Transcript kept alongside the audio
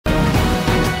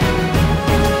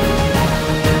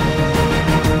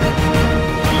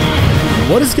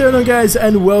What is going on, guys,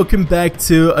 and welcome back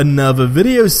to another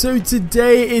video. So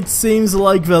today it seems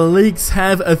like the leaks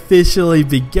have officially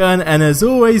begun, and as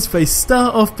always they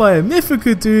start off by a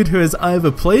mythical dude who has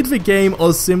either played the game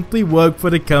or simply worked for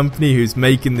the company who's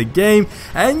making the game,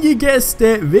 and you guessed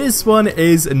it, this one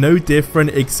is no different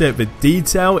except the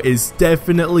detail is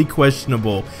definitely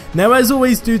questionable. Now as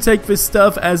always, do take this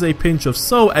stuff as a pinch of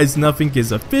salt as nothing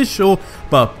is official,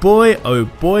 but boy oh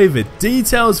boy, the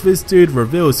details this dude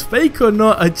reveals, fake or not,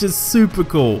 are just super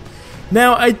cool.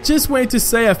 Now, I just wanted to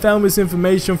say I found this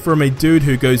information from a dude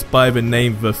who goes by the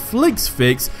name The Flicks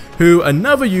Fix, who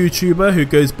another YouTuber who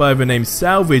goes by the name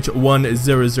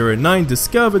Salvage1009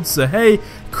 discovered, so hey,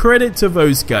 credit to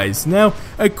those guys. Now,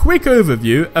 a quick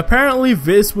overview, apparently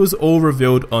this was all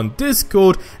revealed on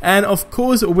Discord, and of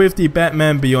course with the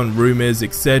Batman Beyond rumors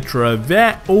etc,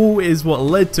 that all is what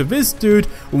led to this dude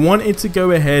wanting to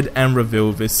go ahead and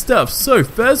reveal this stuff. So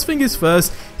first thing is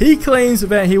first, he claims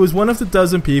that he was one of the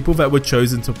dozen people that were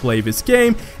chosen to play this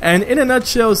game, and in a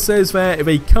nutshell says that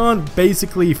they can't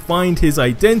basically find his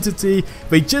identity,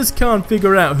 they just can't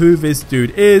figure out who this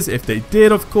dude is. If they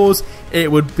did, of course, it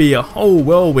would be a whole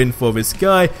whirlwind for this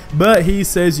guy, but he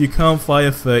says you can't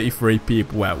fire 33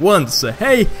 people at once, so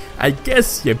hey, I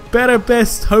guess you better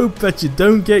best hope that you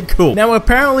don't get caught. Now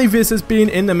apparently this has been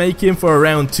in the making for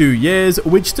around 2 years,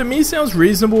 which to me sounds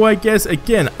reasonable, I guess.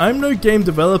 Again, I'm no game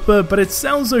developer, but it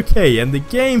sounds okay, and the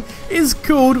game is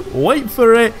called, wait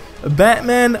for it,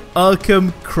 Batman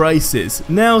Arkham Crisis.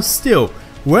 Now still,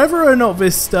 whether or not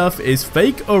this stuff is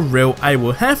fake or real, I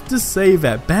will have to say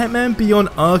that Batman Beyond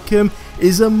Arkham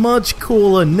is a much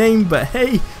cooler name, but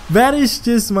hey, that is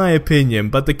just my opinion.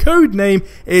 But the code name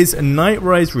is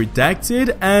Nightrise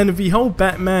Redacted, and the whole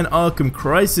Batman Arkham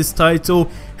Crisis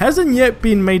title hasn't yet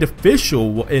been made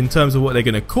official in terms of what they're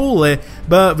going to call it,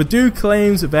 but the dude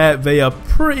claims that they are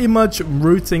pretty much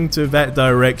rooting to that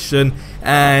direction,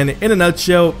 and in a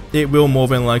nutshell, it will more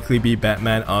than likely be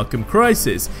Batman Arkham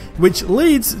Crisis, which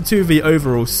leads to the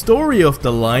overall story of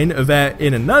the line that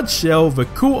in a nutshell, the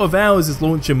Court of Owls is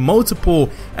launching multiple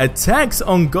attacks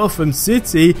on Gotham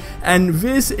City, and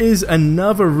this is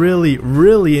another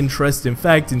really interesting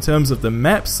fact in terms of the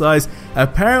map size.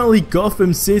 Apparently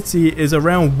Gotham City is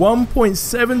around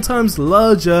 1.7 times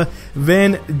larger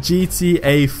than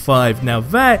GTA 5. Now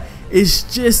that is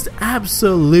just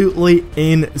absolutely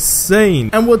insane.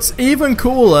 And what's even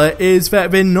cooler is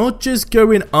that they're not just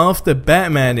going after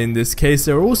Batman in this case,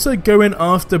 they're also going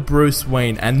after Bruce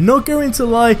Wayne. And not going to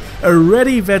lie,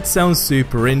 already that sounds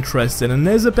super interesting, and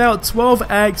there's about 12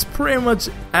 acts pretty much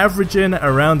averaging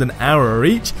around an hour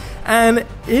each. An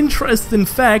interesting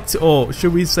fact, or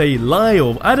should we say lie,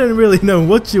 or I don't really know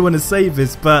what you want to say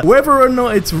this, but whether or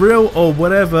not it's real or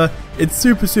whatever, it's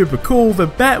super cool. The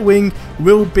Batwing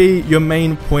will be your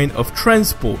main point of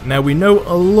transport. Now we know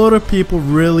a lot of people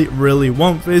really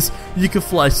want this. You can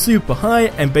fly super high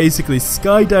and basically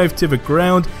skydive to the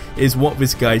ground is what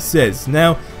this guy says.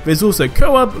 Now there's also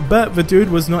co-op, but the dude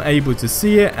was not able to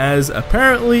see it as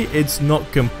apparently it's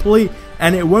not complete.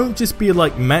 And it won't just be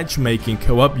like matchmaking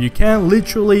co-op, you can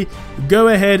literally go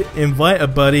ahead, invite a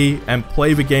buddy and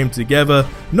play the game together.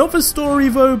 Not for story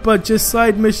though, but just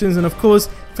side missions, and of course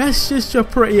that's just your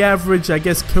pretty average, I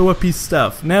guess, co-op-y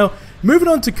stuff. Now moving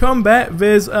on to combat,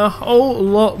 there's a whole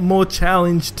lot more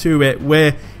challenge to it,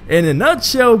 where in a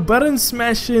nutshell button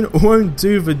smashing won't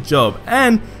do the job,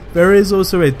 and there is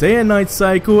also a day and night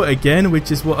cycle again, which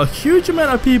is what a huge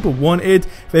amount of people wanted.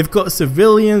 They've got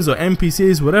civilians or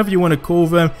NPCs, whatever you want to call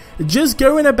them, just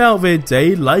going about their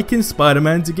day like in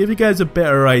Spider-Man, to give you guys a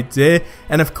better idea.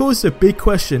 And of course the big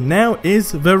question now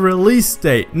is the release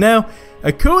date. Now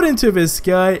according to this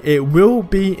guy, it will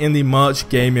be in the March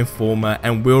gaming format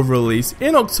and will release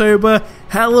in October,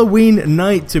 Halloween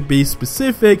night to be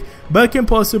specific, but can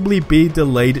possibly be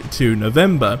delayed to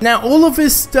November. Now all of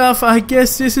this stuff, I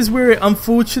guess this is where it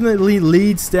unfortunately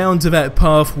leads down to that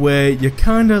path where you're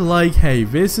kinda like, hey,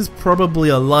 this is probably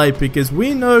a lie, because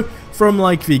we know from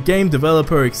like the game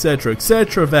developer etc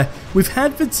that we've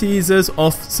had the teasers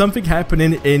of something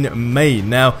happening in May.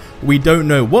 Now we don't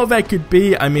know what that could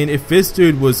be. I mean, if this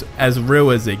dude was as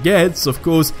real as it gets, of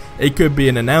course it could be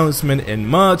an announcement in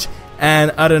March,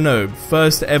 and I don't know,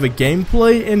 first ever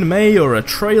gameplay in May or a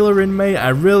trailer in May. I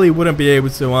really wouldn't be able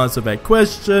to answer that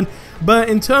question. But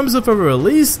in terms of a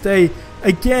release date,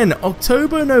 again,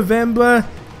 October, November,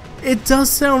 it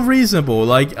does sound reasonable.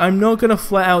 Like, I'm not gonna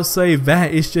flat out say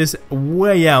that is just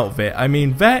way out there. I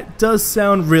mean, that does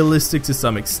sound realistic to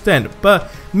some extent,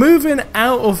 but moving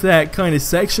out of that kind of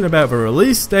section about the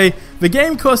release date, The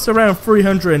game cost around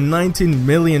 $319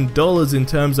 million in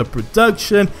terms of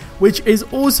production, which is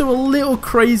also a little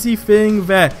crazy thing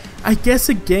that I guess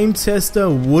a game tester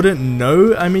wouldn't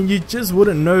know. I mean, you just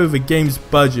wouldn't know the game's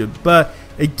budget, but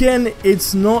again,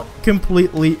 it's not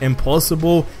completely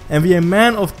impossible, and the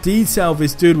amount of detail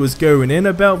this dude was going in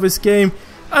about this game,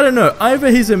 I don't know,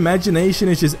 either his imagination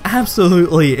is just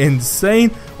absolutely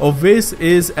insane, or this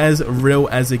is as real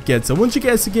as it gets. I want you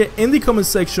guys to get in the comment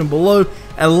section below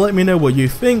and let me know what you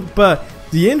think, but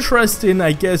the interesting,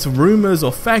 I guess, rumors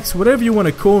or facts, whatever you want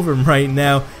to call them right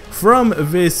now, from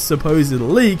this supposed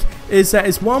leak is that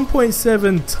it's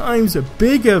 1.7 times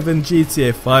bigger than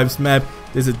GTA 5's map.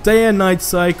 There's a day and night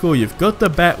cycle, you've got the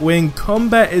Batwing,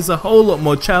 combat is a whole lot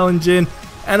more challenging,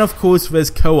 and of course there's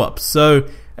co-op. So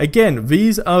again,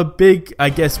 these are big, I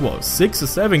guess, what, 6 or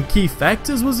 7 key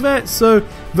factors was that? So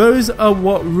those are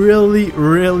what really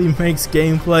makes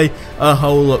gameplay a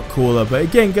whole lot cooler. But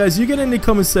again guys, you get in the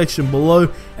comment section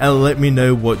below and let me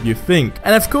know what you think.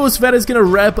 And of course, that is going to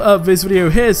wrap up this video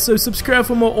here, so subscribe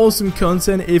for more awesome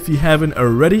content if you haven't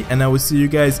already, and I will see you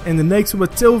guys in the next one.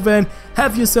 But till then,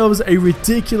 have yourselves a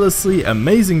ridiculously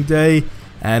amazing day,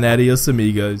 and adios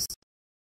amigos.